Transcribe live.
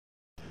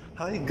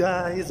Hi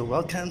guys!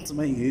 Welcome to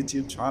my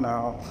YouTube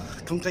channel.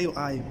 Kung kayo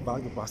ay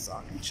bago pa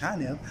sa aking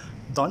channel,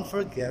 don't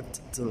forget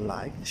to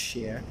like,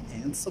 share,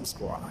 and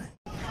subscribe.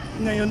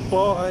 Ngayon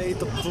po ay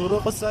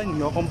ituturo ko sa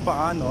inyo kung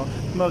paano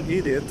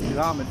mag-edit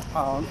gamit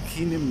ang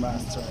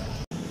Kinemaster.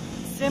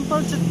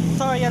 Simple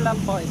tutorial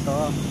lang po ito.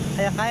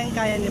 Kaya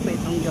kayang-kaya niyo po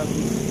itong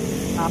gawin.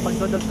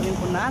 Pagdudugtungin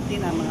po natin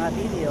ang mga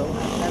video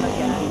at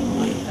lalagyan ng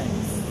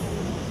text.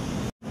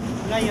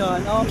 Ngayon,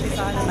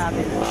 umpisahan na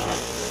natin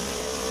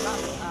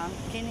gamit ang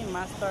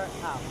Kinemaster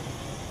app.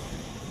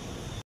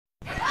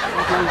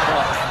 Ngayon po,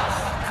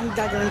 ang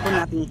gagawin po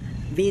nating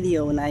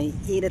video na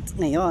i-edit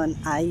ngayon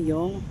ay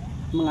yung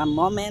mga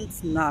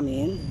moments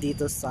namin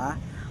dito sa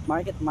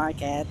Market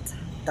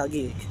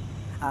Taguig.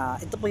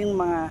 Ito po yung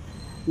mga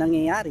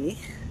nangyayari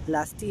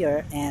last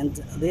year and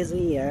this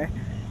year.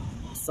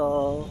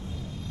 So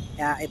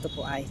ito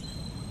po ay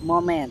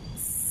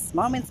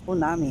moments po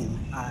namin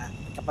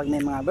kapag may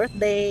mga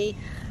birthday,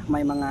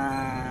 may mga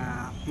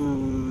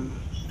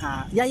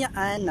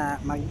yayaan na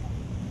mag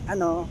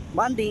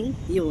bonding,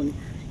 yun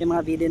yung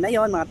mga video na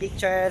yon, mga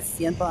pictures,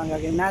 yan po ang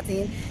gagawin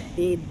natin.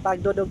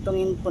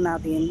 Ipagdudugtungin po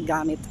natin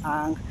gamit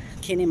ang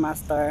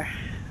Kinemaster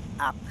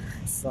app.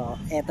 So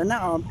eto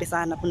na,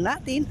 umpisahan na po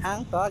natin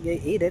ang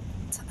pag-edit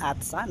at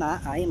sana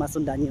ay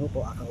masundan niyo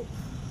po ako.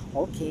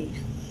 Okay.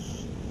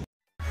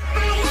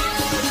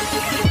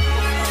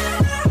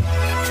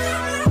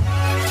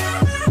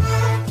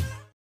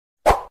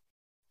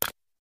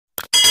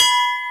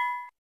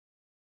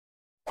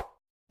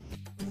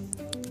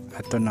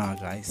 Ito na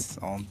guys,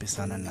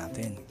 umpisa na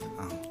natin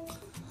ang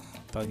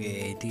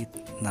pag-edit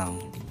ng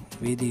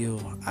video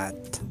at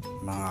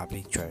mga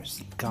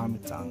pictures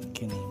gamit ang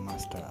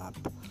Kinemaster app.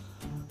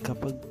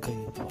 Kapag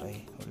kayo po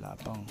ay wala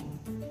pang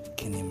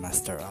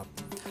Kinemaster app,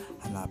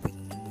 hanapin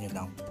nyo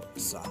lang po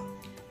sa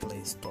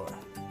Play Store.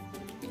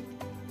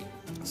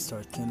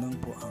 Search nyo lang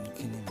po ang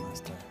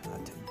Kinemaster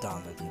at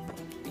download nyo po.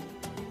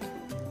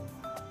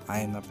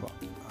 Ayun na po,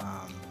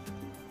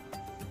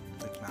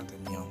 click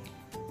natin yung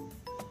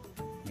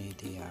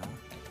media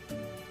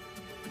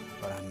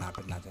para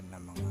hanapin natin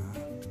ng mga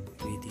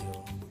video.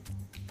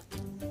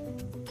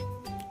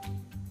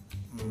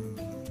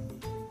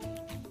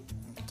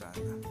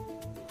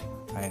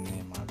 Ayan na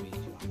yung mga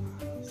video.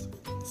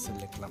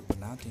 Select lang po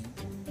natin.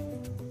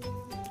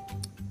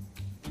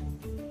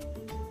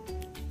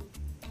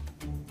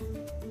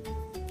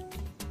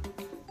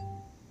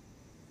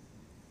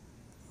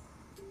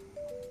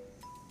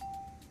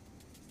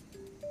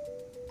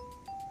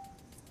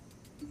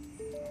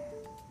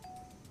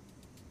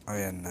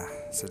 Ayan na,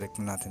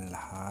 select natin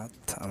lahat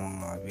ang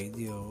mga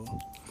video.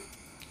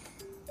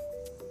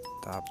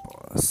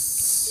 Tapos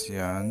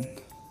yan,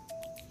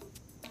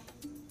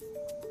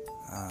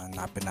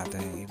 hanapin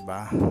natin yung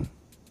iba.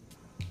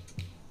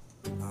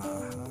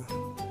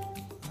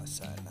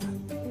 Sana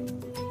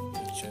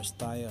pictures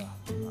tayo.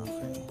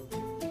 Okay,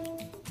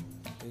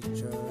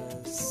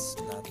 pictures,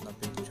 lahat na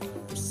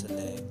pictures,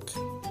 select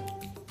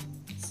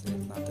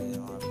natin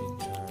yung mga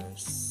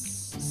pictures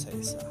sa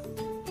isa.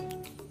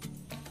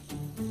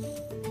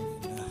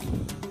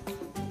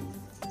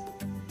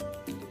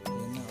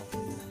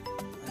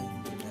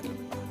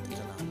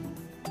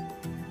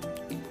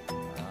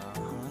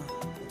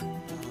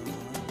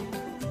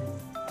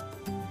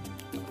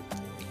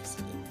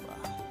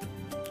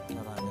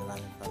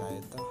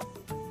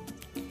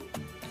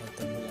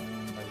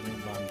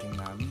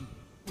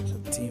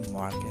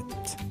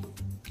 Market.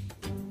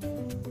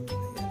 Ayan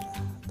na.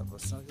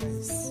 Tapos na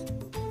guys.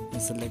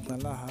 Select na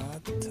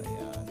lahat.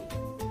 Ayan.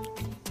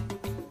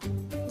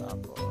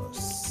 Tapos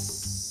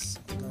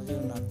ang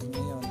gagawin natin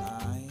ngayon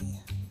ay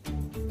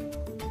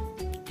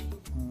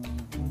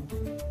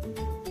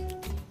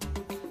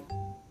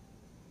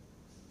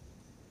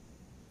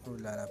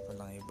wala na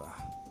palang iba.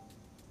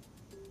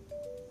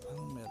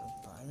 Parang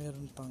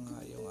meron pa nga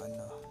yung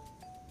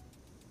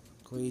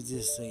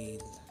crazy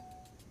sale.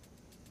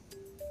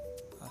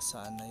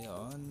 Saan na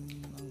yun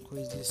ang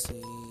crazy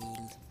sale?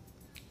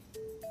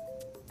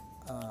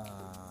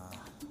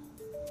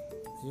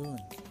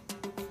 Yun,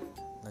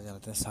 lagyan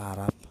natin sa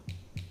harap,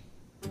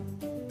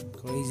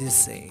 crazy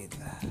sale.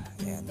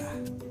 Ayan na,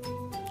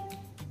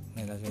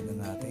 nilagay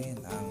na natin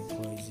ang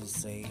crazy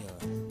sale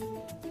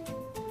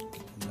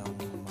ng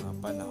mga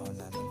panahon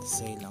na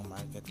nag-sale ang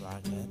market.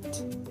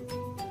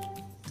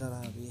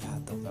 Grabe,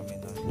 hataw kami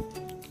nun.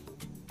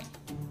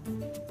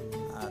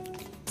 At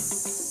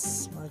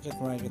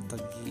market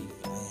Taguig.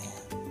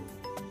 Ayan.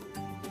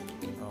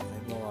 Okay,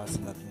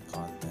 bawasan natin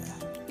konti.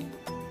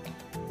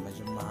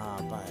 Medyo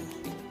mahaba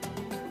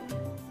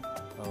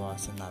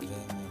bawasan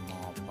natin yung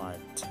mga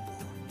part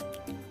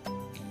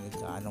hindi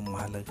gaanong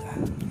mahalaga.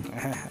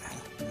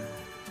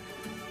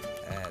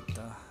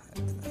 Eto na,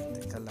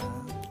 teka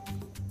lang.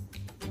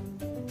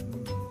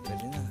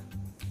 Pwede na.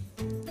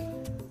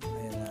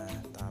 Ayan na,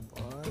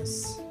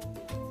 tapos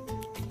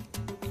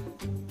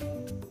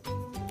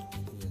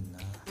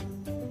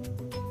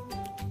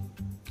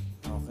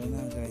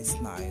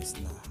naayos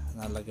na,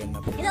 nalagay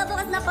na po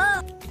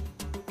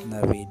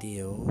na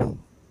video.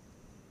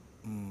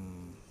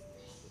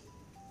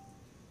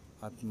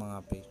 at mga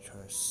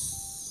pictures.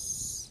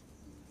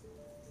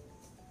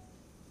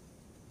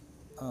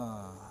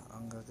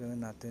 Ang gagawin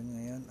natin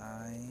ngayon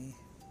ay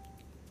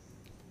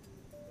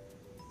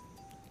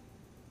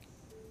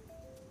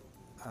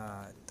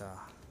ito.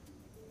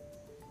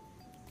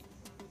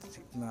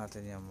 Check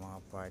natin yung mga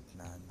part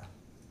na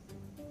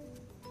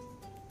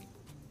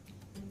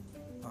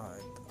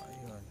ito,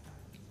 ayun.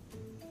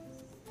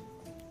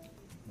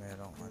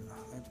 Merong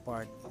may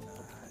part na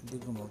hindi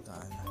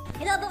gumagana.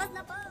 Hello, bukas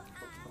na po.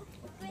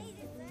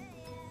 Crazy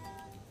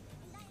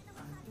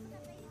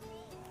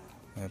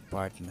May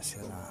part na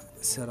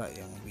sira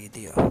yung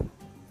video.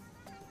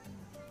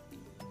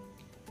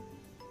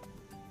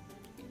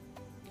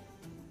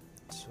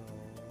 So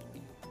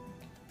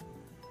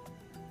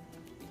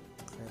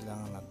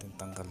kailangan natin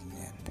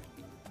tanggalin yan.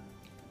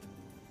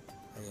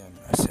 Ayun,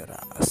 sira.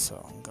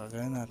 So ang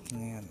gagawin natin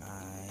ngayon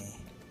ay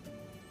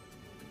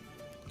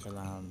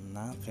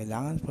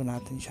kailangan po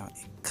natin siyang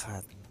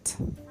i-cut.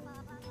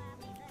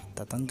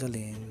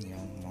 Tatanggalin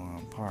yung mga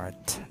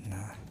part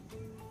na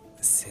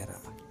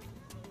sira.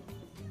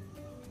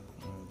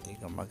 Hindi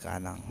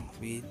gumaganang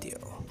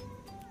video.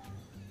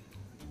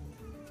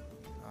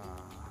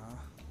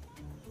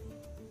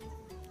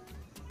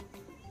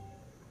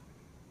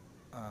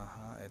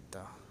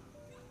 Ito.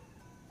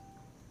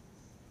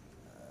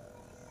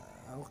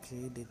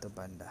 Okay, dito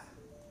banda.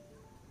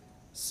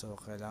 So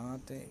kailangan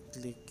natin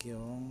i-click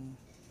yung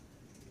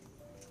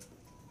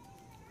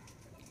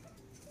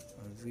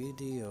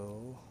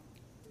video.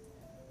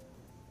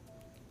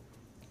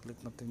 Click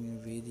natin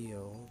yung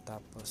video,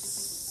 tapos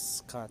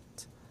cut.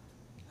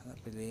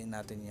 Piliin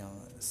natin yung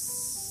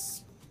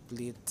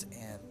split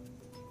and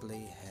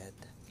playhead.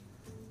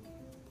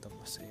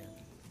 Tapos ayan.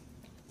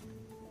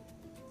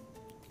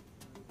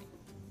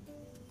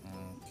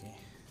 Okay.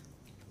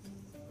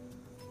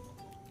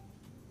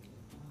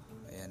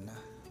 Ayan na,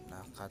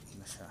 na-cut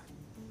na siya.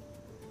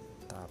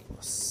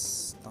 Tapos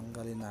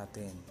tanggalin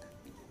natin.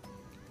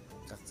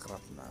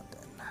 Kakrap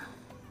natin.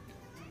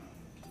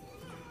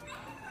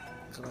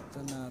 Crop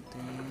na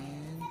natin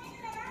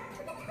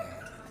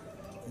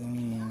yung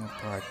mga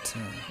parts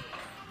niya.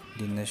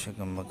 Hindi na siya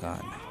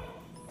gumagana.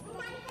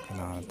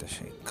 Kailangan natin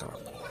siya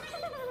i-crop.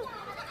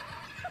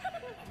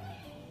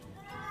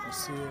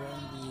 Masira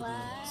ang video.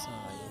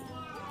 Sayang.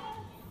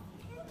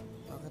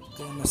 Bakit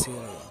kaya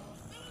masira yan?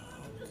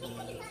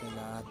 Okay,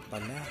 lahat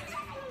pala.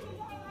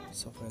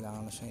 So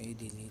kailangan na siyang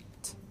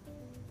i-delete.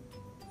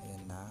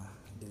 Ayan na.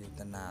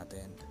 Delete na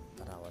natin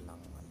para walang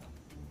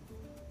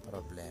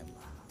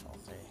problema.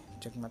 Okay,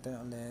 check natin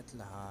ulit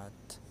lahat.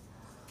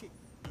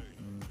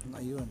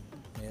 Ayun,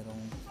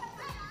 merong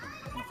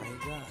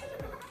nakahiga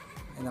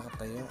ay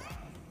nakatayo.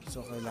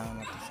 So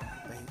kailangan natin siya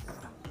ipahiga.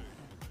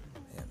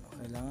 Ayan,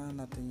 kailangan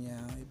natin niya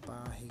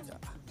ipahiga.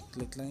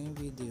 Click lang yung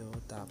video,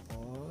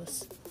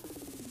 tapos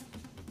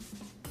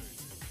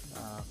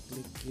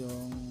click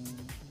yung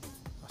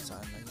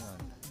saan na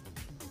yun.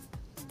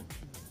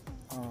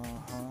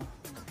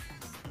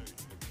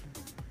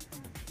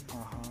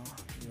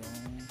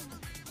 Yung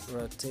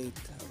rotate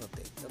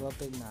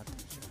natin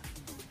siya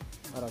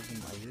para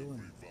ayun,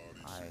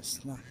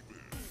 ayos na.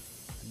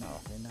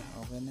 Okay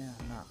na,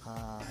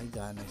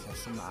 nakahiga na siya,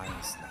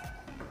 sumaayos na.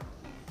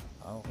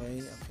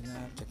 Okay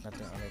na, check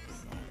natin ulit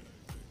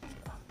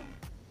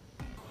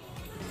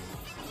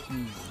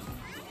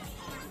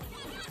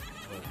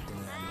rotate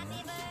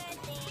namin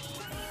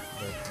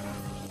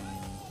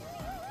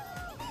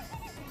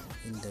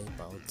Inday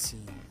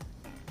Pautsing.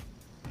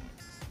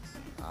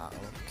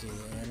 Okay,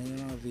 ayan yung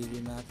mga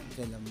video natin.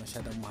 Kailangan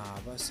masyadong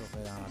mahaba, so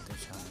kailangan natin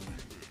siyang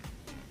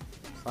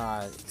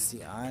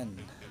paiksian.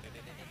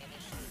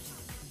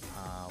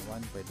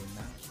 1 pwede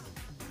na.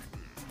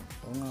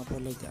 O nga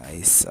pala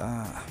guys,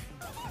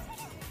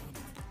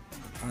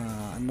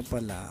 ano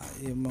pala,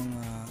 yung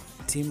mga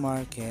team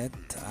market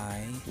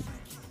ay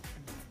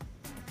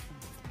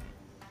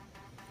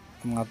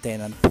mga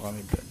tenant po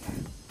kami dun.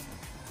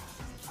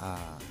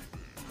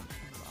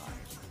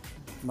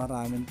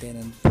 Maraming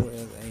tenant po.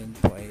 Ayun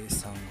po ay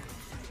isang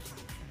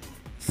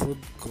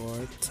food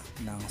court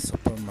ng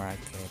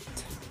supermarket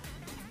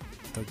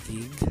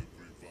Taguig.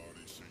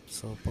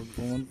 So pag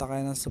pumunta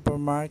kayo ng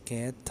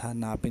supermarket,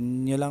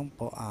 hanapin nyo lang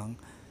po ang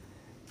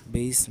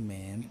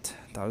basement,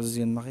 tapos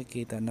yun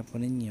makikita na po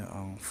ninyo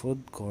ang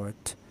food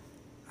court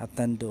at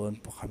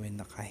nandoon po kami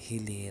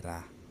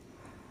nakahilera.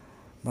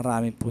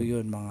 Marami po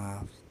yun,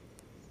 mga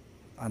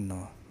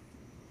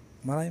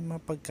maraming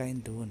mga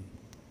pagkain doon.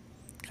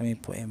 Kami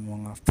po ay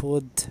mga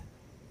food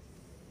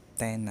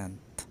tenant.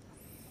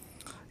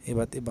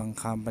 Iba't ibang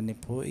company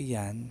po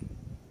iyan.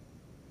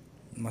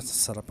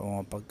 Masasarap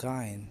ang mga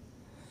pagkain.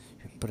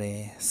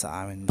 Siyempre,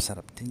 sa amin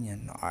masarap din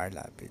yan, our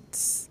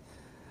Lapids.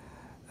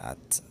 At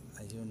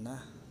ayun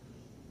na.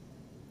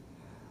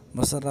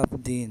 Masarap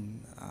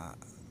din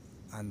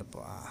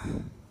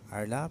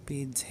our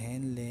Lapids,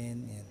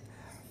 Henlen, yan.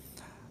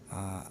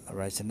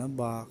 Rice in a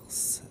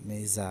box,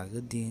 may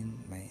Zago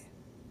din, may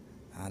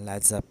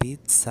Lazza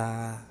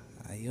Pizza,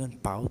 ayun,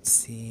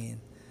 Pautsin,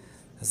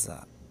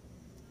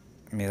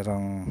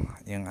 merong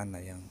yung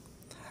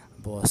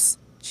Boss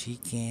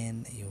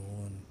Chicken,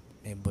 yun.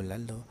 May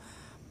bulalo.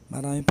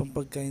 Marami pang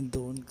pagkain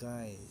doon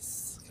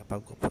guys.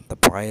 Kapag pupunta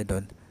po kayo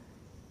doon,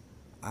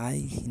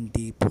 ay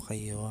hindi po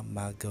kayo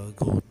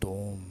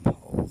magagutom.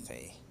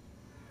 Okay.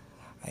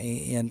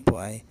 Ay,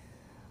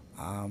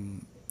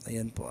 um,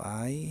 ayan po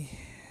ay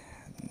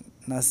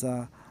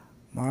nasa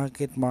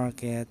market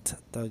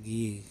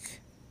Taguig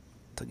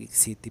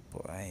City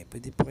po ay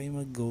pwede po kayo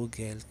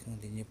mag-google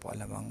kung hindi niyo po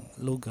alam ang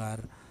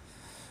lugar.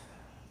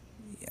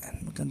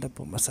 Yan, maganda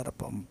po, masarap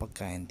po ang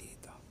pagkain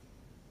dito.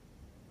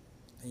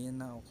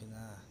 Ayan na, okay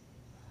na.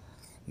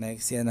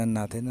 Next, yan na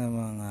natin ang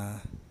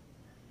mga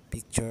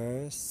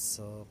pictures.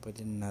 So,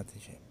 pwede na natin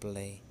siya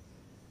play.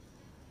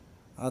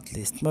 At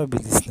least,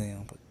 mabilis na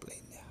yung pag-play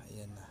niya.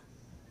 Ayan na.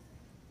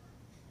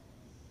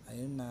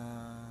 Ayun na.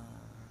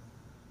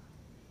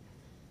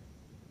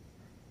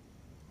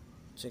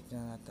 Check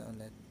na natin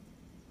ulit.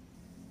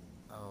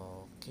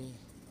 Okay.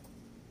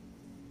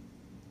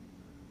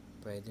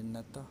 Pwede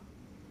na to.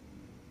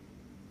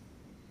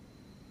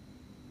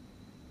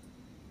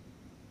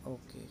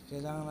 Okay.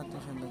 Kailangan natin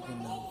siya lagyan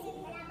ng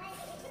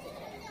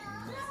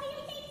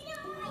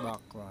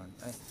background.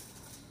 Ay.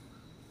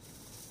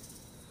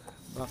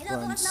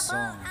 Background Binubukas na po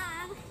song.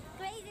 ang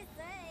Crazy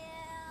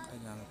Sale.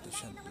 Kailangan natin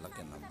siya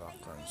lagyan ng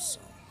background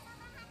song.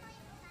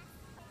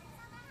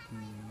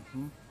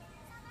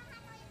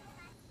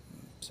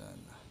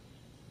 Sana.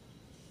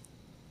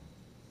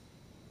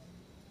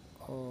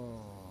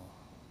 Oh.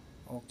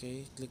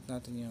 Okay, click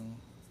natin yung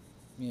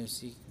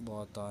music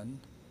button.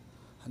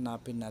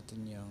 Hanapin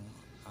natin yung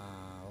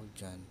wag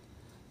dyan,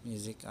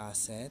 music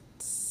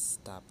assets.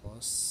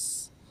 Tapos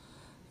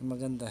yung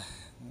maganda,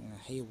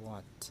 hey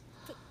what.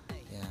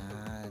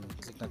 Yan,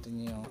 click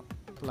natin yung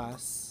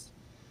plus.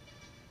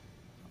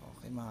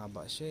 Okay,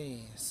 mahaba siya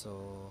eh. So,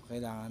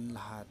 kailangan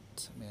lahat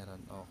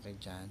meron. Okay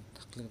dyan.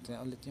 Click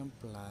natin ulit yung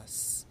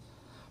plus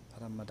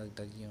para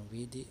madagdag yung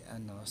video.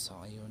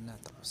 So, ayun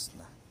na. Tapos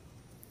na.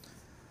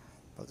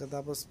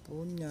 Pagkatapos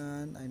po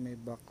nyan ay may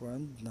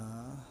background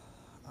na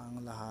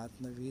ang lahat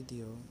na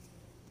video.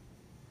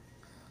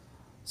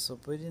 So,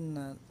 pwede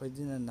na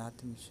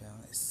natin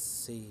siyang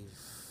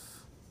save.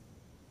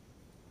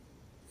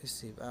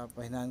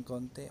 Pahinaan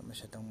konti.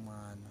 Masyadong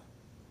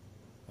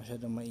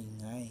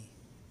maingay.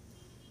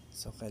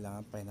 So,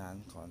 kailangan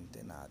pahinaan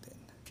konti natin.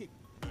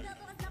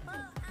 Binubukas na po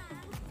ang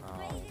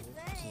Crazy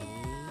Okay.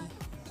 Sale.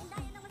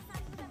 Hintayin naman sa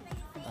ating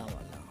Crazy Sale. Tama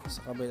lang.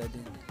 Sa kabila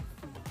din.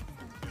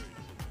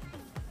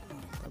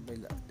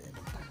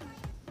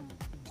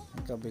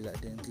 Kabila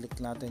din. Click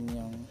natin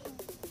yung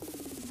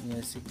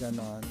music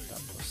ganon.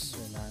 Tapos,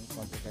 yun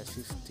konti kay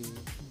 50.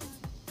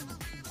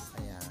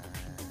 Ayan.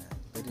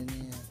 Pwede na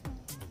yan.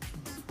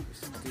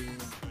 50.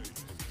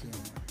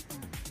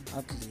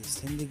 At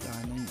least, hindi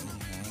ganong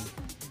ingay.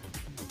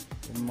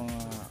 Yung mga,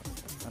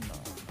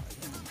 ayan.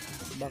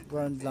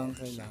 Background lang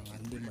kailangan.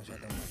 Hindi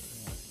masyadong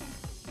maingay.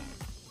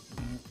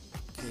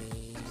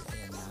 Okay.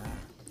 Ayan na.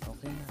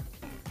 Okay na.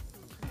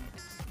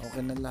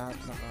 Okay na lahat.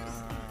 Mga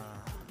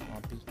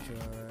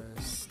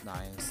pictures.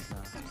 Nice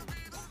na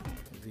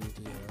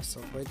video.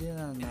 So, pwede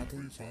na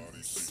natin siya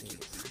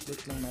i-save.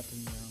 Click lang natin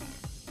yung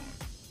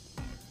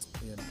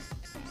yun.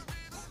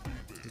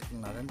 Click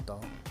lang natin to.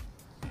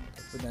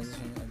 Pwede natin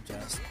siya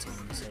i-adjust to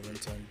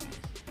 720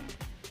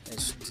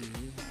 HD.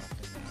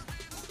 Okay na.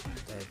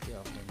 30.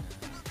 Okay na.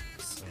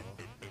 So,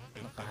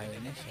 naka-high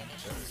na siya.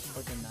 So,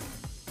 export na natin.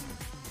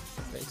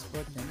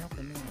 Pa-export niya.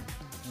 Okay na yun.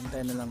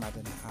 Hintayin na lang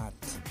natin at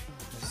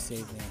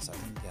save na yan sa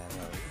ating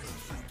gallery.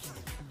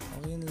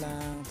 Okay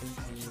lang.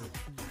 Thank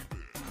you.